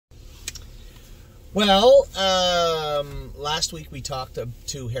Well, last week we talked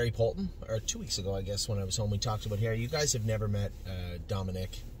to Harry Polton, or 2 weeks ago, I guess, when I was home. We talked about Harry. You guys have never met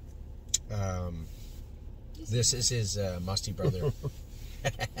Dominic. This is his musty brother.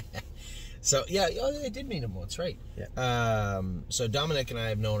 So yeah, I did meet him once, right? Yeah. So Dominic and I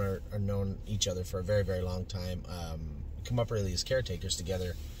have known each other for a very, very long time. Come up really as caretakers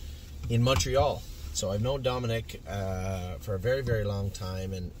together in Montreal. So I've known Dominic for a very, very long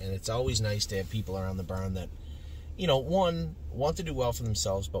time, and it's always nice to have people around the barn that, you know, one, want to do well for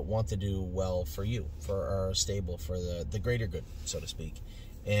themselves, but want to do well for you, for our stable, for the greater good, so to speak.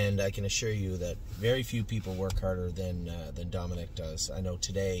 And I can assure you that very few people work harder than Dominic does. I know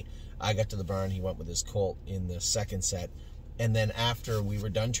today I got to the barn, he went with his colt in the second set, and then after we were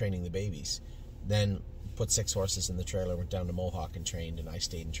done training the babies, then put 6 horses in the trailer, went down to Mohawk and trained, and I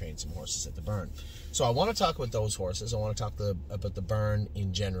stayed and trained some horses at the barn. So I want to talk about those horses. I want to talk about the barn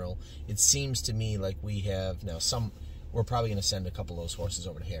in general. It seems to me like we have now we're probably going to send a couple of those horses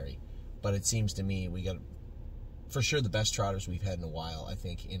over to Harry, but it seems to me we got for sure the best trotters we've had in a while, I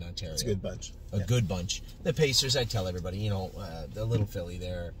think, in Ontario. It's a good bunch. A good bunch. The Pacers, I tell everybody, you know, the little filly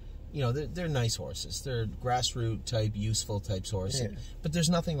there, you know, they're nice horses. They're grassroots type, useful types horses. Yeah. But there's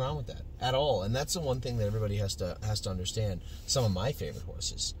nothing wrong with that at all. And that's the one thing that everybody has to understand. Some of my favorite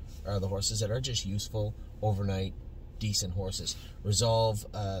horses are the horses that are just useful, overnight, decent horses. Resolve,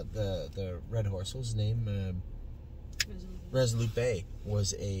 the red horse, what was his name? Resolute Bay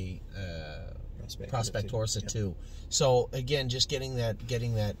was a prospect horse at 2. So again, just getting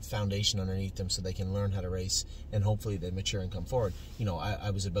that foundation underneath them so they can learn how to race, and hopefully they mature and come forward. You know, I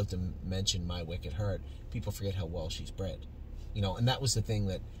was about to mention My Wicked Heart. People forget how well she's bred. You know, and that was the thing,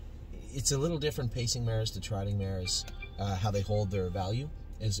 that it's a little different pacing mares to trotting mares, how they hold their value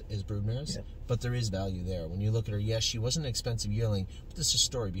as brood mares. Yeah. But there is value there. When you look at her, yes, she wasn't an expensive yearling, but there's a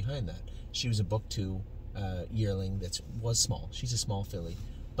story behind that. She was a book 2 yearling that was small. She's a small filly.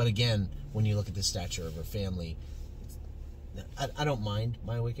 But again, when you look at the stature of her family, I don't mind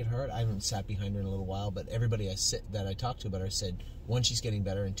My Wicked Heart. I haven't sat behind her in a little while, but everybody that I talked to about her said, 1, she's getting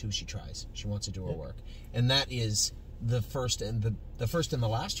better, and 2, she tries. She wants to do her work. And that is the first and the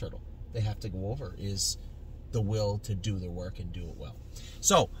last hurdle they have to go over, is the will to do their work and do it well.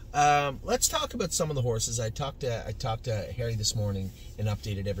 So let's talk about some of the horses. I talked to Harry this morning and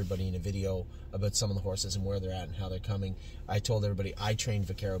updated everybody in a video about some of the horses and where they're at and how they're coming. I told everybody I trained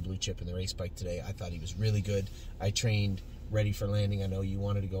Vaquero Blue Chip in the race bike today. I thought he was really good. I trained Ready for Landing. I know you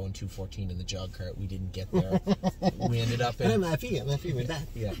wanted to go in 2:14 in the jog cart. We didn't get there. We ended up in... I'm happy with that.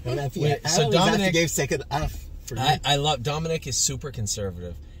 Yeah. I'm happy. So Dominic gave second off for me. I love Dominic. Is super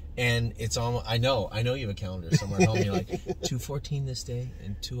conservative. And it's almost, I know you have a calendar somewhere at home. You're like, 2:14 this day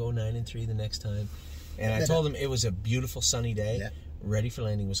and 2:09 and 3 the next time. And I told him it was a beautiful sunny day. Yeah. Ready for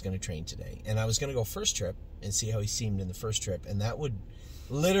Landing was going to train today. And I was going to go first trip and see how he seemed in the first trip. And that would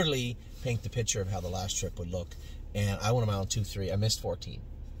literally paint the picture of how the last trip would look. And I went a mile in 2:3. I missed 14.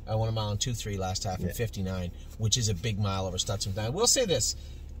 I went a mile in 2:3 last half in 59, which is a big mile over Stutzman. I will say this.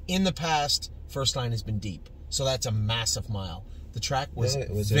 In the past, first line has been deep. So that's a massive mile. The track was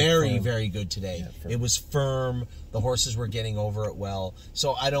very, very good today. Yeah, it was firm. The horses were getting over it well.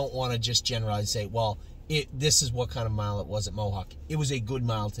 So I don't want to just generalize say, well, this is what kind of mile it was at Mohawk. It was a good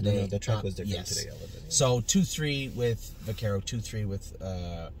mile today. No, the track was different today. So 2:3 with Vaquero, 2:3 with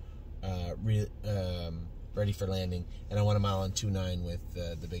Ready for Landing, and I went a mile in 2:9 with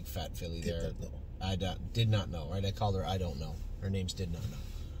the big fat filly there. I did not know, right? I called her I don't know. Her name's did not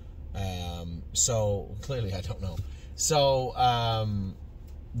know. So clearly I don't know. So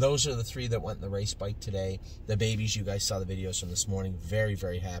those are the 3 that went in the race bike today. The babies, you guys saw the videos from this morning. Very,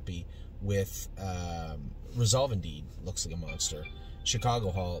 very happy with Resolve Indeed. Looks like a monster. Chicago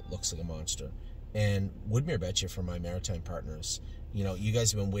Hall looks like a monster. And Woodmere Betcha for my maritime partners. You know, you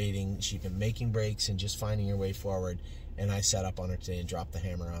guys have been waiting. She's been making breaks and just finding her way forward. And I sat up on her today and dropped the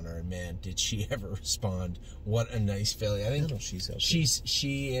hammer on her. And man, did she ever respond. What a nice filly. I think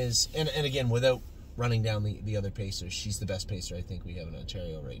she is, and again, without running down the other pacers, she's the best pacer I think we have in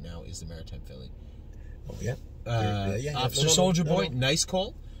Ontario right now, is the Maritime filly. Oh yeah. Officer Soldier Boy, nice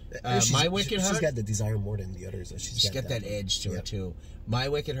colt. My Wicked Heart. She's got the desire more than the others. She's got that edge to her too. My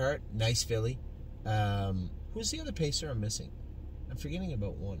Wicked Heart, nice filly. Who's the other pacer I'm missing? I'm forgetting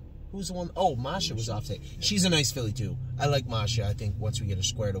about one. Who's the one? Oh, Masha was off today. She's a nice filly too. I like Masha. I think once we get her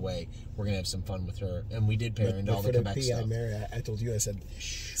squared away, we're gonna have some fun with her. And we did pair into all the Quebec stuff. Mary, I told you, I said,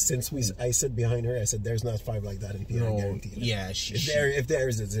 I sit behind her, I said, there's not 5 like that in PI, I guarantee. Yeah, if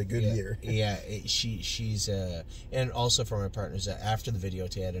there's, it's a good year. Yeah, she's and also for my partners, after the video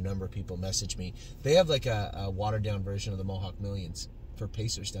today, I had a number of people message me. They have like a watered down version of the Mohawk Millions for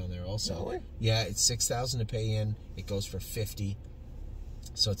Pacers down there also. No way. Yeah, it's $6,000 to pay in. It goes for $50,000,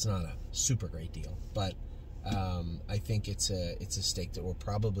 so it's not a super great deal, but I think it's a stake that we're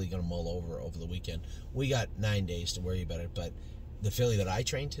probably going to mull over the weekend. We got 9 days to worry about it, but the filly that I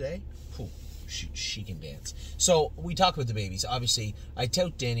trained today, whew, she can dance. So we talk about the babies. Obviously, I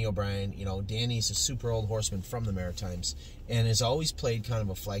tout Danny O'Brien. You know, Danny's a super old horseman from the Maritimes and has always played kind of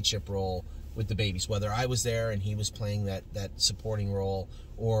a flagship role with the babies, whether I was there and he was playing that supporting role,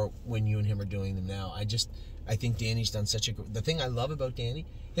 or when you and him are doing them now. I think Danny's done such a... The thing I love about Danny,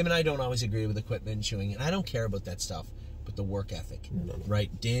 him and I don't always agree with equipment and shoeing, and I don't care about that stuff, but the work ethic, right?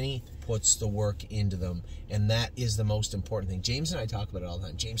 Danny puts the work into them, and that is the most important thing. James and I talk about it all the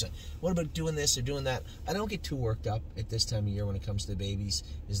time. James, what about doing this or doing that? I don't get too worked up at this time of year when it comes to the babies.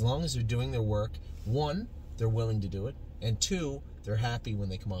 As long as they're doing their work, one, they're willing to do it, and two, they're happy when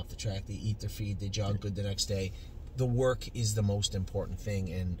they come off the track. They eat their feed, they jog good the next day. The work is the most important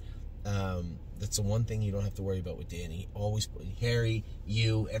thing, and that's the one thing you don't have to worry about with Danny. Always, Harry,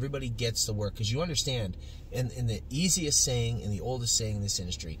 you, everybody gets the work, because you understand, and the easiest saying and the oldest saying in this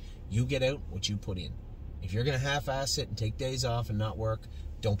industry, you get out what you put in. If you're going to half-ass it and take days off and not work,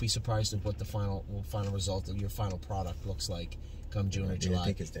 don't be surprised at what the final result of your final product looks like come June or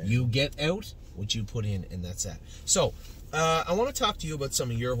July. You get out what you put in, and that's that. So, I want to talk to you about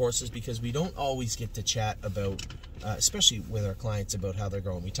some of your horses, because we don't always get to chat about, especially with our clients, about how they're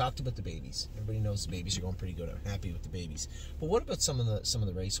going. We talked about the babies. Everybody knows the babies are going pretty good. I'm happy with the babies. But what about some of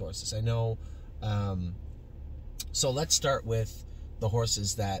the race horses? I know. So let's start with the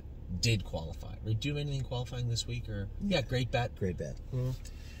horses that did qualify. Did you do anything qualifying this week? Or Great Bet. Great Bet.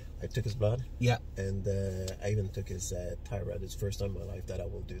 I took his blood. Yeah. And I even took his thyroid. It's the first time in my life that I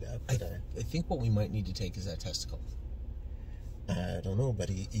will do that. But, I think what we might need to take is that testicle. I don't know, but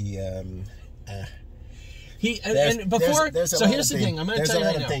here's the thing. I'm going to tell you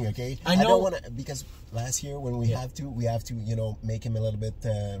right now. Okay? I don't want to, because last year when we have to, make him a little bit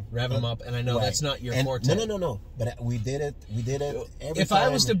rev him up, and I know that's not your forte. No. But we did it. Every if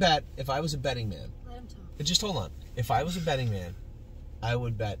time. If I was a betting man, just hold on. If I was a betting man, I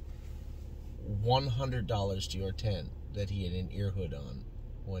would bet $100 to your 10 that he had an ear hood on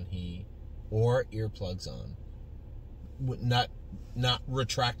or earplugs on. Not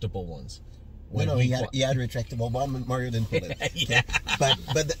retractable ones. He had retractable one. Mario didn't put it. Yeah. But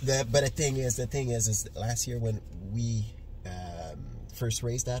the thing is last year when we first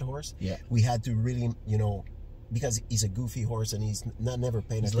raised that horse, we had to really, because he's a goofy horse and he's never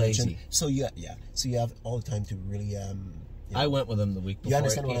paying attention. Lazy. So you have all the time to really. I went with him the week before,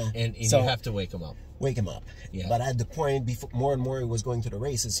 and you have to wake him up. Wake him up. Yeah. But at the point, more and more he was going to the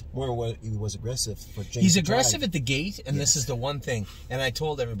races, more and more he was aggressive for James. He's aggressive at the gate, and this is the one thing. And I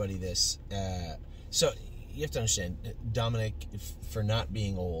told everybody this. So you have to understand, Dominic, for not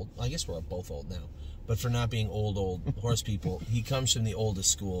being old, I guess we're both old now, but for not being old horse people, he comes from the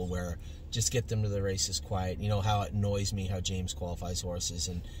oldest school where just get them to the races quiet. You know how it annoys me how James qualifies horses,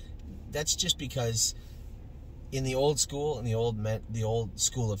 and that's just because in the old school, the old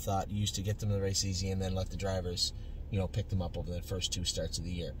school of thought, you used to get them to the race easy and then let the drivers, pick them up over the first 2 starts of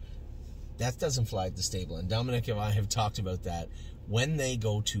the year. That doesn't fly at the stable. And Dominic and I have talked about that. When they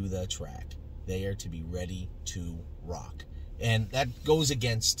go to the track, they are to be ready to rock. And that goes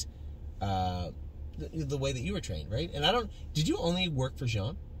against the way that you were trained, right? And did you only work for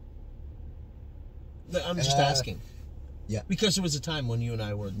Jean? I'm just asking. Yeah. Because there was a time when you and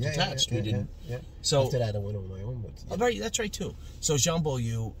I were detached. We didn't. Yeah. So after that, I went on my own. But right, that's right too. So Jean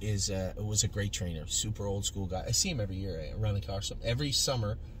Beaulieu was a great trainer, super old school guy. I see him every year. I run across him every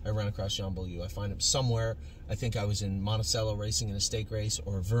summer. I run across Jean Beaulieu. I find him somewhere. I think I was in Monticello racing in a stake race,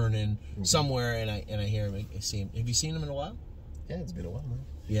 or Vernon, somewhere, and I hear him. I see him. Have you seen him in a while? Yeah, it's been a while, man.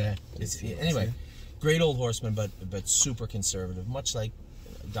 Yeah. Anyway, great old horseman, but super conservative, much like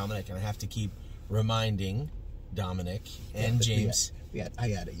Dominic. And I have to keep reminding Dominic and James. I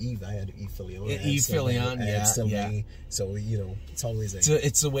had Eve Filion. Eve Filion, yeah. So it's always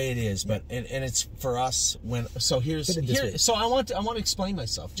it's the way it is, but and it's for us when. So so I want to explain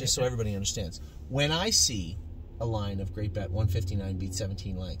myself just so everybody understands. When I see a line of Great Bet 159 beat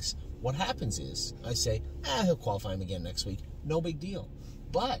 17 lengths, what happens is I say, he'll qualify him again next week. No big deal.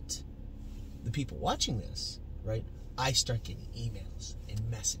 But the people watching this, right? I start getting emails and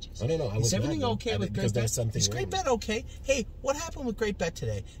messages. Is everything okay with Great Bet? Is Great Bet okay? Hey, what happened with Great Bet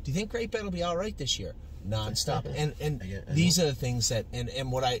today? Do you think Great Bet will be all right this year? Non-stop. And these are the things that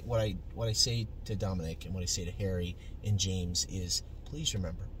and what I say to Dominic and what I say to Harry and James is, please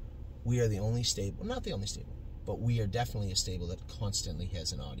remember, we are the only stable, not the only stable, but we are definitely a stable that constantly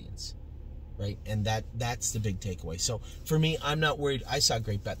has an audience. right? And that's the big takeaway. So for me, I'm not worried. I saw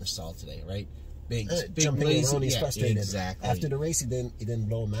Great Bet in the stall today, right? Big jumping lazy, around, he's frustrated. Exactly. After the race, he didn't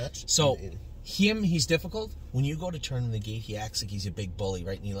blow a match. So he's difficult. When you go to turn in the gate, he acts like he's a big bully,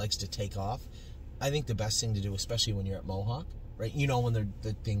 right? And he likes to take off. I think the best thing to do, especially when you're at Mohawk, right? You know, when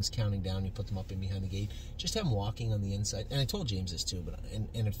the thing's counting down, you put them up in behind the gate. Just have him walking on the inside. And I told James this too, but and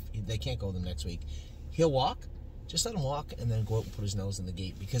if they can't go them next week, he'll walk. Just let him walk and then go out and put his nose in the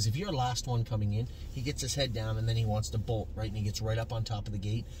gate. Because if you're the last one coming in, he gets his head down and then he wants to bolt, right? And he gets right up on top of the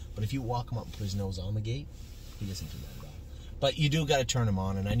gate. But if you walk him up and put his nose on the gate, he doesn't do that at all. But you do got to turn him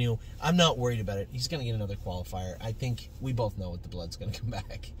on, and I'm not worried about it. He's going to get another qualifier. I think we both know what the blood's going to come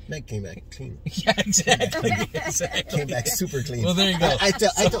back. That came back clean. Yeah, exactly. Came back super clean. Well, there you go. I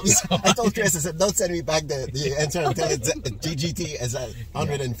told Chris, I said, don't send me back the answer until it's GGT is at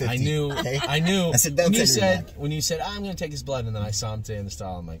 150. I knew. Okay? I knew. I said, don't send me back. When you said, I'm going to take his blood, and then I saw him today in the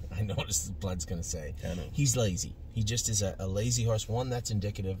stall, I'm like, I know what his blood's going to say. I know. He's lazy. He just is a lazy horse. One, that's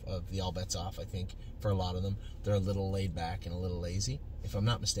indicative of the all bets off, I think, for a lot of them. They're a little laid back and a little lazy, if I'm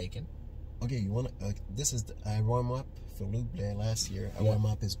not mistaken. Okay, you want to... I warm up for Luke last year. I warm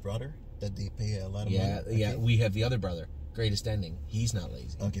up his brother that they pay a lot of money. Yeah, we have the other brother, Greatest Ending. He's not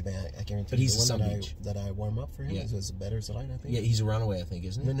lazy. Okay, but I guarantee but he's the one that I warm up for him is a better Salite, I think. Yeah, he's a runaway, I think,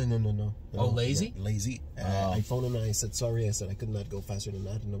 isn't he? No. Oh, lazy? No, lazy. I phoned him and I said, sorry. I said I could not go faster than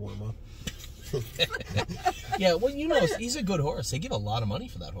that in the warm up. Yeah, well, you know, he's a good horse. They give a lot of money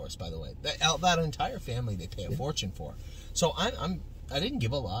for that horse, by the way. That entire family they pay a fortune for. So I didn't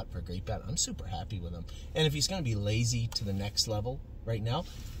give a lot for Great Bet. I'm super happy with him. And if he's going to be lazy to the next level right now,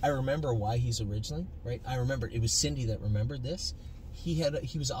 I remember why he's originally, right? I remember it was Cindy that remembered this. He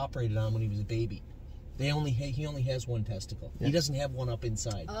was operated on when he was a baby. He only has one testicle. Yeah. He doesn't have one up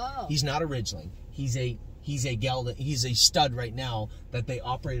inside. Oh. He's not a ridgeling. He's a stud right now that they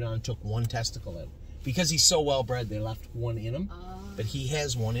operated on and took one testicle out. Because he's so well bred, they left one in him. But he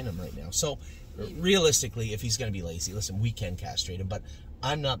has one in him right now. So realistically, if he's going to be lazy, listen, we can castrate him, but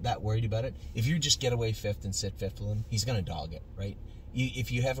I'm not that worried about it. If you just get away fifth and sit fifth with him, he's going to dog it, right?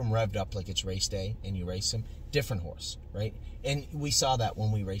 If you have him revved up like it's race day and you race him, different horse, right? And we saw that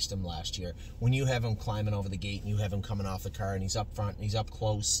when we raced him last year. When you have him climbing over the gate and you have him coming off the car and he's up front and he's up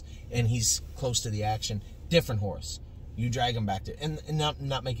close and he's close to the action, different horse. You drag him back to, and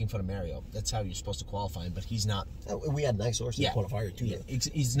not making fun of Mario. That's how you're supposed to qualify him, but he's not. We had nice horses in qualifier too. Yeah,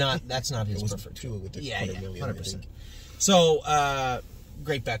 he's not. That's not his preferred. 100%. So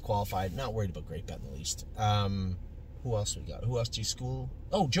Great Bet qualified. Not worried about Great Bet in the least. Who else we got? Who else do you school?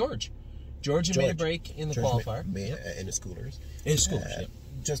 Oh, George made a break in the qualifier. In the schoolers. In the schoolers, yeah.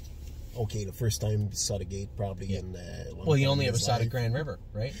 Just okay. The first time saw the gate probably in. Well, he only ever saw the Grand River,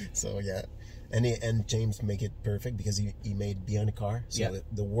 right? So yeah. And James make it perfect because he made behind the car. So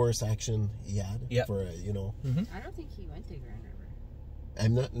the worst action he had for I don't think he went to Grand River.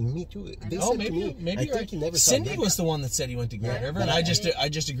 I'm not. Me too. Maybe I think he never. Cindy was the one that said he went to Grand River, and I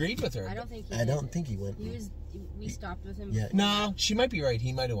just agreed with her. I don't think. I don't think he went. We stopped with him. Yeah. No, she might be right.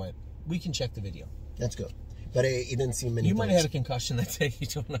 He might have went. We can check the video. Let's go. But he didn't see many. You might have had a concussion that day. You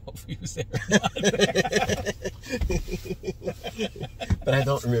don't know if he was there or not. But I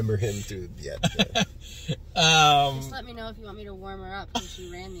don't remember him too yet. Just let me know if you want me to warm her up because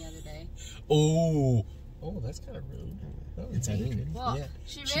she ran the other day. Oh, that's kind of rude. It's well,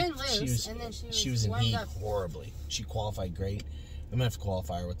 she ran loose, and then she was in heat up horribly. She qualified great. I'm gonna have to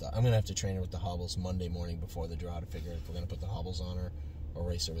qualify her I'm gonna have to train her with the hobbles Monday morning before the draw to figure out if we're gonna put the hobbles on her or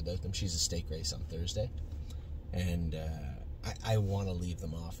race her without them. She's a stake race on Thursday, and I want to leave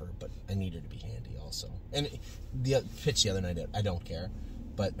them off her, but I need her to be handy also. And the pitch the other night, I don't care,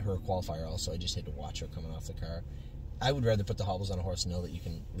 but her qualifier also, I just had to watch her coming off the car. I would rather put the hobbles on a horse and know that you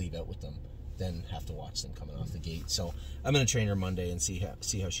can leave out with them than have to watch them coming off the gate. So I'm going to train her Monday and see how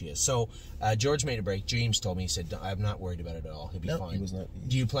she is. So George made a break. James told me, he said, I'm not worried about it at all. He'll be fine. He was not.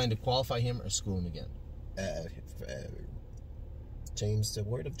 Do you plan to qualify him or school him again? James, the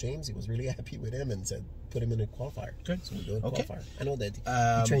word of James, he was really happy with him and said, put him in a qualifier. Good. So we'll do a qualifier. I know that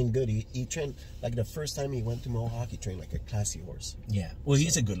he trained good. He trained, like the first time he went to Mohawk, he trained like a classy horse. Yeah. Well,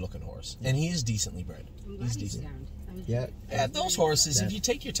 he's a good looking horse. And he is decently bred. He's decent. Those horses, if you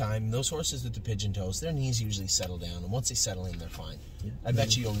take your time, those horses with the pigeon toes, their knees usually settle down. And once they settle in, they're fine. Yeah. I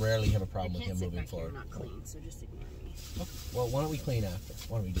bet you'll rarely have a problem with him moving forward. Not clean, so just ignore me. Okay. Well, why don't we clean after?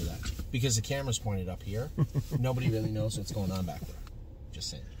 Why don't we do that? Because the camera's pointed up here. Nobody really knows what's going on back there. Just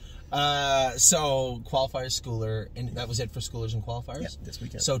saying. So, qualifiers, schooler, and that was it for schoolers and qualifiers? Yeah, this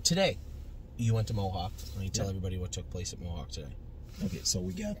weekend. So, today, you went to Mohawk. Let me tell everybody what took place at Mohawk today. Okay, so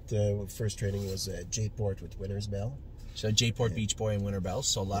we got, first training was J-Port with Winner's Bell. So J-Port Beach Boy and Winter Bells.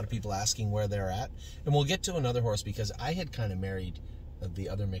 So a lot of people asking where they're at. And we'll get to another horse because I had kind of married the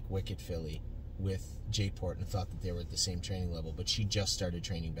other McWicked filly with J-Port and thought that they were at the same training level, but she just started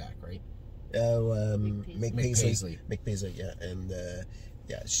training back, right? McPaisley, yeah, and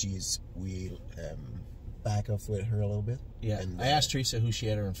we back off with her a little bit. Yeah, and, I asked Teresa who she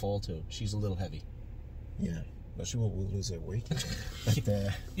had her in foal to. She's a little heavy. Yeah, but she will lose her weight.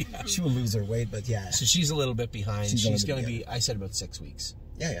 But, she will lose her weight, but yeah. So she's a little bit behind. She's going to be, I said about 6 weeks.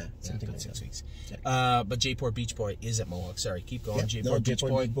 Yeah, something about like 6 weeks. Yeah. But J-Port Beach Boy is at Mohawk. Sorry, keep going. Yeah, J-Port Beach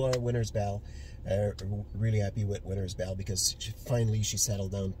Boy, Winner's Bell. Really happy with Winner's Bell because finally she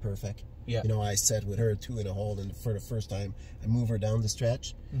settled down perfect. Yeah. You know, I sat with her 2 in a hole, and for the first time, I move her down the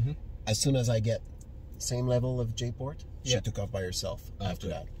stretch. Mm-hmm. As soon as I get same level of J-Port, she took off by herself after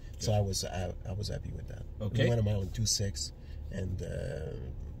that. Good. So I was happy with that. Okay. We went a mile in 2.6, and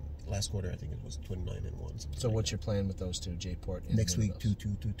last quarter I think it was 29 and 1. So what's your plan with those two, J-Port? And next week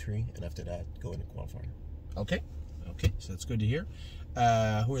 2.2, 2.3, and after that go into qualifier. Okay. So that's good to hear.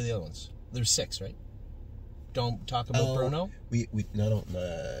 Who are the other ones? There's 6, right? Don't talk about Bruno.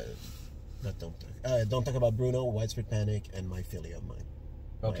 Don't talk about Bruno, Widespread Panic, and my filly of mine.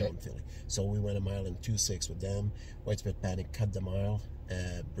 Okay. My own filly. So we went a mile in 2.6 with them. Widespread Panic cut the mile.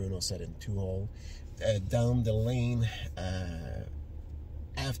 Bruno set in 2 hole. Down the lane,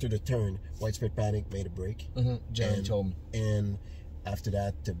 after the turn, Widespread Panic made a break. Jerry told me. And after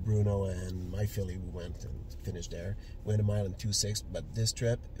that, Bruno and my filly, we went and finished there. Went a mile in 2.6. But this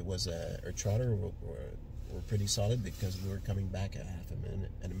trip, it was our trotter were pretty solid because we were coming back at half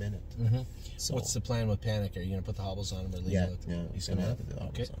a minute. So what's the plan with Panic? Are you going to put the hobbles on him or leave him? Yeah, he's going to have the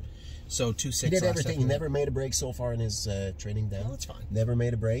hobbles on. So 2.6. He did everything. He never made a break so far in his training down. No, that's fine. Never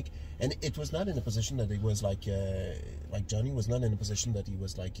made a break, and it was not in a position that he was like Johnny was not in a position that he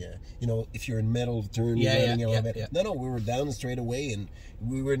was like if you're in middle of turn, running a little bit. No, we were down straight away, and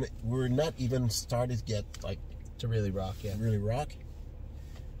we were not even started to get like to really rock. Yeah, really rock.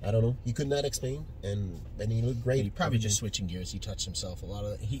 I don't know. He could not explain, and he looked great. He probably just switching gears. He touched himself a lot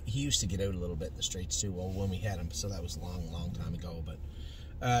of. He used to get out a little bit in the straights too. Well, when we had him, so that was a long time ago. But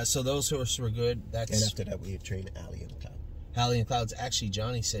so those horses were good. And after that, we trained Allie and Cloud. Allie and Cloud's actually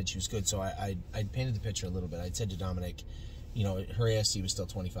Johnny said she was good. So I painted the picture a little bit. I'd said to Dominic, her ASC was still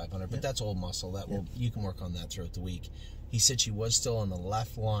 2,500, but that's old muscle. That you can work on that throughout the week. He said she was still on the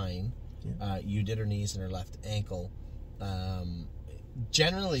left line. You did her knees and her left ankle.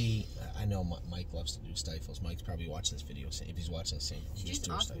 Generally, I know Mike loves to do stifles. Mike's probably watching this video. If he's watching the same, she was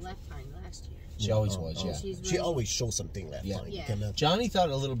off the left hind last year. She always was, She always shows something left hind. Yeah. Johnny thought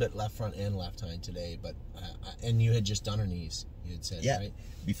a little bit left front and left hind today, but and you had just done her knees. You had said, right?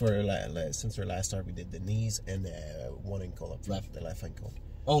 Before since her last start, we did the knees and one ankle up front, the left ankle.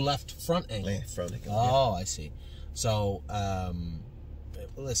 Oh, left front ankle. Left front ankle. Oh, I see. So.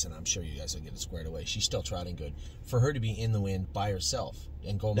 Listen, I'm sure you guys will get it squared away. She's still trotting good. For her to be in the wind by herself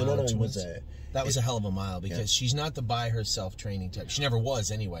and go mile and 2 minutes, that was a hell of a mile because she's not the by herself training type. She never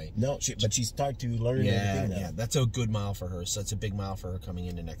was anyway. No, but she's starting to learn everything now. Yeah, that's a good mile for her. So that's a big mile for her coming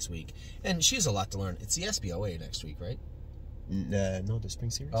into next week. And she has a lot to learn. It's the SBOA next week, right? No, the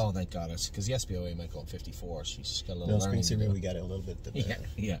Spring Series. Oh, thank God. Because the SBOA might go at 54. She's got a little learning. Spring Series, we got a little bit.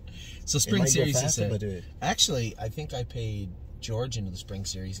 Yeah. So Spring Series is actually, I think I paid George into the Spring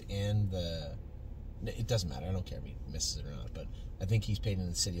Series and it doesn't matter. I don't care if he misses it or not, but I think he's paid in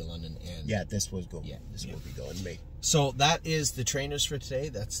the City of London and this was going. This will be going May. So that is the trainers for today.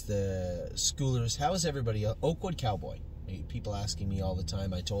 That's the schoolers. How is everybody? Oakwood Cowboy. People asking me all the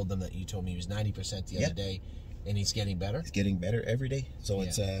time. I told them that you told me he was 90% the other day, and he's getting better. He's getting better every day. So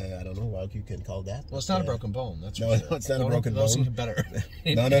it's I don't know what you can call that. Well, it's not a broken bone. That's no, it's not a broken bone. Those better.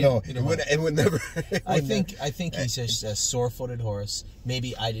 No. It would never. I think he's a sore-footed horse.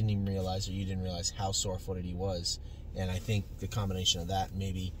 Maybe I didn't even realize, or you didn't realize how sore-footed he was, and I think the combination of that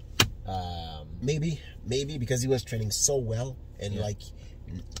maybe because he was training so well and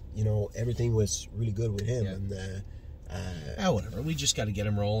everything was really good with him and. Whatever. We just got to get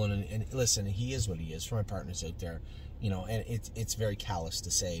him rolling, and listen, he is what he is. For my partners out there, and it's very callous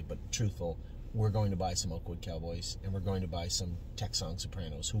to say, but truthful. We're going to buy some Oakwood Cowboys, and we're going to buy some Texong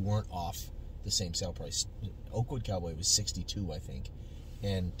Sopranos who weren't off the same sale price. Oakwood Cowboy was 62, I think,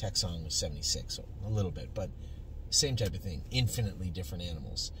 and Texong was 76, so a little bit, but same type of thing. Infinitely different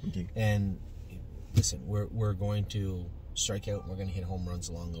animals. Okay. And listen, we're going to strike out, and we're going to hit home runs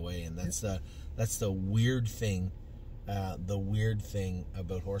along the way, and that's the weird thing. The weird thing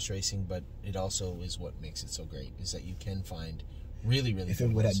about horse racing, but it also is what makes it so great, is that you can find Really, really. If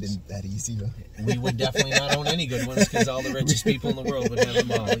it would have been that easy, we would definitely not own any good ones because all the richest people in the world would have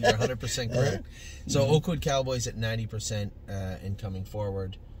them all. You're 100% correct. So Oakwood Cowboys at 90% and coming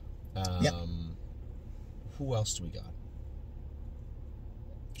forward. Who else do we got?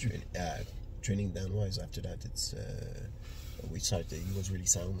 Training down-wise, after that, it's we started. He was really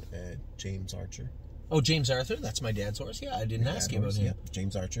sound. James Archer. Oh, James Arthur. That's my dad's horse. Yeah, I didn't ask you about him. Yeah.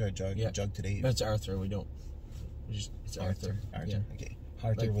 James Archer. I jogged today. That's Arthur. We don't. It's Arthur. Arthur. Yeah. Okay.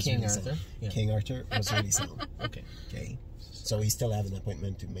 Arthur like was King really Arthur. sound. Yeah. King Arthur was really sound. Okay. So we still have an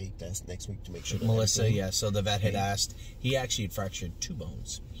appointment to make next week to make sure. Melissa, so the vet had asked. He actually had fractured 2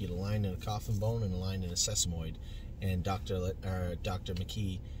 bones. He had a line in a coffin bone and a line in a sesamoid. And Dr.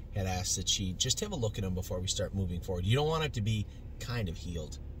 McKee had asked that she just have a look at him before we start moving forward. You don't want it to be kind of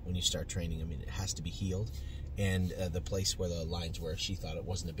healed when you start training him. It has to be healed. And the place where the lines were, she thought it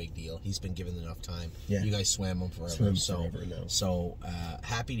wasn't a big deal. He's been given enough time. Yeah. You guys swam him forever. Forever now. So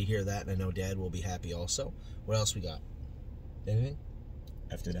happy to hear that, and I know Dad will be happy also. What else we got? Anything?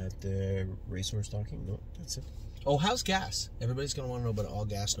 After that, racehorse talking? No, that's it. Oh, how's gas? Everybody's going to want to know about all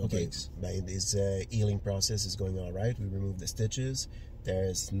gas, no brakes. His healing process is going all right. We removed the stitches.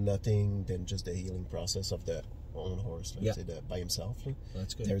 There's nothing than just the healing process of the own horse, by himself.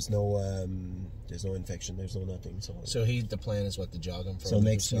 That's good. There's no infection. There's no nothing. So the plan is what, to jog him for. So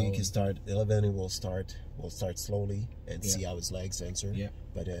next week he start 11. We'll start slowly and see how his legs answer. Yeah.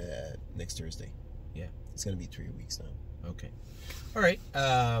 But next Thursday. Yeah. It's gonna be 3 weeks now. Okay. All right.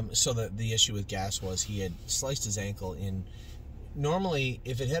 So the issue with gas was he had sliced his ankle in. Normally,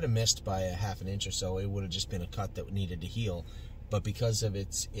 if it had missed by a half an inch or so, it would have just been a cut that needed to heal. But because of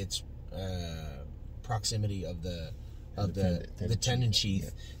its proximity of the tendon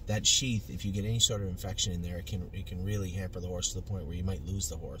sheath, that sheath, if you get any sort of infection in there, it can really hamper the horse to the point where you might lose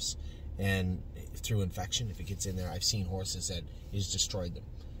the horse. And through infection, if it gets in there, I've seen horses that it has destroyed them.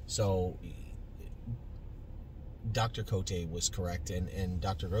 So Dr. Cote was correct, and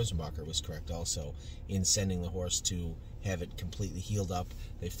Dr. Rosenbacher was correct also in sending the horse to have it completely healed up.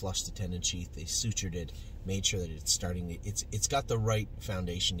 They flushed the tendon sheath, they sutured it, made sure that it's got the right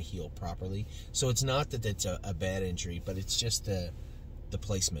foundation to heal properly. So it's not that it's a bad injury, but it's just the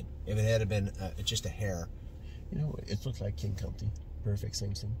placement. If it had been just a hair, it looked like King County. Perfect,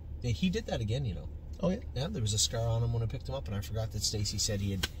 same thing. Yeah, he did that again. Oh yeah. Yeah, there was a scar on him when I picked him up, and I forgot that Stacy said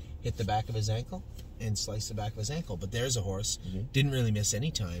he had hit the back of his ankle and sliced the back of his ankle. But there's a horse, didn't really miss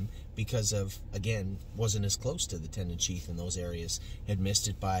any time because of, again, wasn't as close to the tendon sheath in those areas, had missed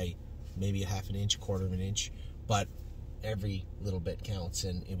it by maybe a half an inch, a quarter of an inch, but every little bit counts,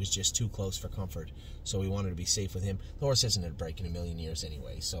 and it was just too close for comfort. So we wanted to be safe with him. The horse hasn't had a break in a million years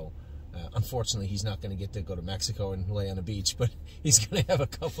anyway, so unfortunately he's not going to get to go to Mexico and lay on a beach, but he's going to have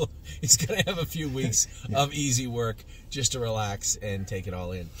a few weeks of easy work just to relax and take it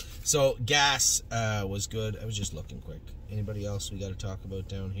all in. So gas was good. I was just looking quick. Anybody else we got to talk about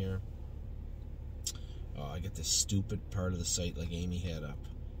down here? Oh, I get this stupid part of the site like Amy had up.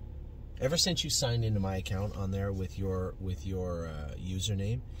 Ever since you signed into my account on there with your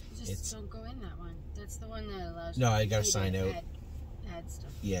username, don't go in that one. That's the one that allows. No, I gotta sign out. Add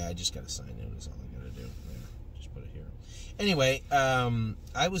stuff. Yeah, I just gotta sign out. Is all I gotta do. There, just put it here. Anyway,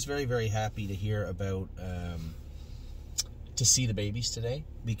 I was very, very happy to hear about to see the babies today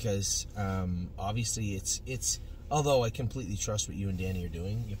because obviously it's. Although I completely trust what you and Danny are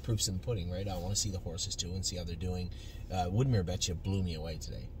doing, your proof's in the pudding, right? I want to see the horses too and see how they're doing. Woodmere Betcha blew me away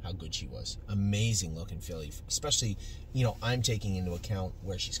today, how good she was. Amazing looking filly. Especially, I'm taking into account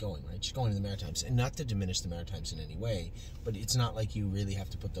where she's going, right? She's going to the Maritimes. And not to diminish the Maritimes in any way, but it's not like you really have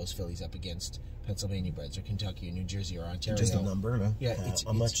to put those fillies up against Pennsylvania breds or Kentucky or New Jersey or Ontario. Just a number, no? Yeah.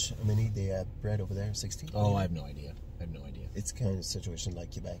 How many they have bred over there? 16? Oh, I have no idea. It's kind of a situation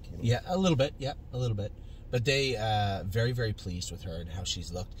like Quebec, Yeah, a little bit. Yeah, a little bit. But they very, very pleased with her and how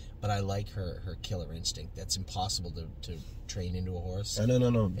she's looked. But I like her killer instinct. That's impossible to train into a horse.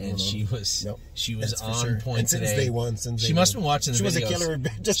 No. And she was on point and today. Since day one, she must have been watching the videos. She was a killer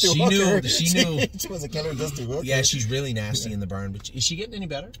just to hook her. She knew. She was a killer just to hook her. Yeah, she's really nasty in the barn. But is she getting any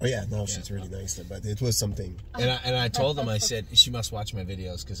better? Oh yeah, no, she's really nice. But it was something. And I told them, I said she must watch my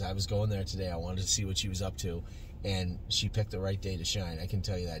videos because I was going there today. I wanted to see what she was up to. And she picked the right day to shine. I can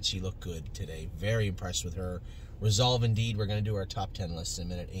tell you that. She looked good today. Very impressed with her. Resolve indeed. We're going to do our top 10 lists in a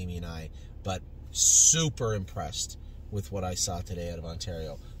minute, Amy and I. But super impressed with what I saw today out of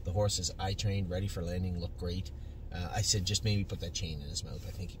Ontario. The horses I trained, ready for landing, look great. I said just maybe put that chain in his mouth.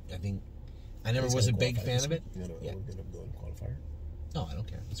 I think I never was a big fan of it. We're going to go and qualifier. No, I don't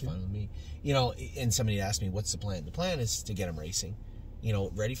care. It's fine with me. And somebody asked me, what's the plan? The plan is to get him racing. you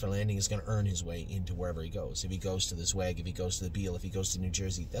know, ready for landing is going to earn his way into wherever he goes. If he goes to the Zwag, if he goes to the Beal, if he goes to New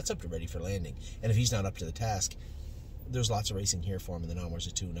Jersey, that's up to ready for landing. And if he's not up to the task, there's lots of racing here for him in the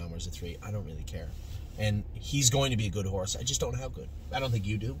non-wars 2, non-wars 3. I don't really care. And he's going to be a good horse. I just don't know how good. I don't think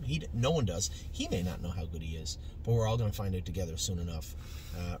you do. No one does. He may not know how good he is, but we're all going to find out together soon enough.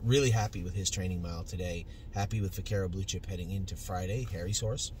 Really happy with his training mile today. Happy with Vaquero Blue Chip heading into Friday, Harry's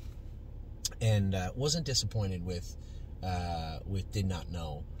horse. And wasn't disappointed with Did Not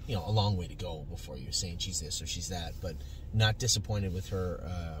Know. You know, a long way to go before you're saying she's this or she's that, but not disappointed with her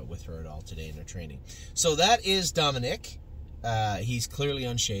at all today in her training. So that is Dominic. He's clearly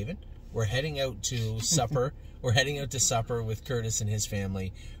unshaven. We're heading out to supper. We're heading out to supper with Curtis and his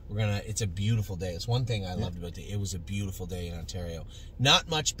family. It's a beautiful day. It's one thing I loved about it. It was a beautiful day in Ontario. Not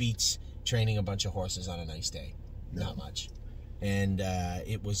much beats training a bunch of horses on a nice day. No. Not much. And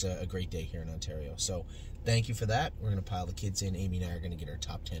it was a great day here in Ontario. So thank you for that. We're going to pile the kids in. Amy and I are going to get our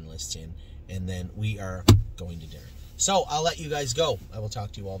top 10 lists in. And then we are going to dinner. So I'll let you guys go. I will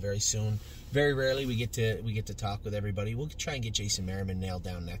talk to you all very soon. Very rarely we get to talk with everybody. We'll try and get Jason Merriman nailed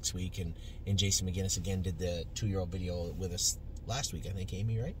down next week, and Jason McGinnis again did the 2-year-old video with us last week, I think,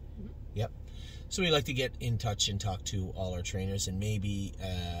 Amy, right? Mm-hmm. Yep. So we'd like to get in touch and talk to all our trainers, and maybe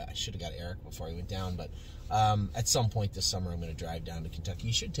I should have got Eric before he went down, but at some point this summer I'm going to drive down to Kentucky.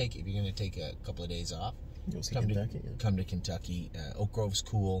 You should take, if you're going to take a couple of days off, come to Kentucky. Oak Grove's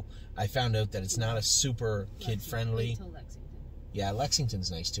cool. I found out that it's not a super kid-friendly. Yeah,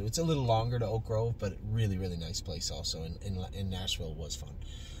 Lexington's nice too. It's a little longer to Oak Grove, but really, really nice place also. And Nashville was fun.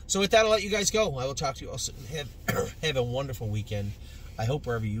 So with that, I'll let you guys go. I will talk to you all soon. Have a wonderful weekend. I hope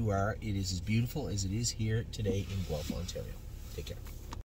wherever you are, it is as beautiful as it is here today in Guelph, Ontario. Take care.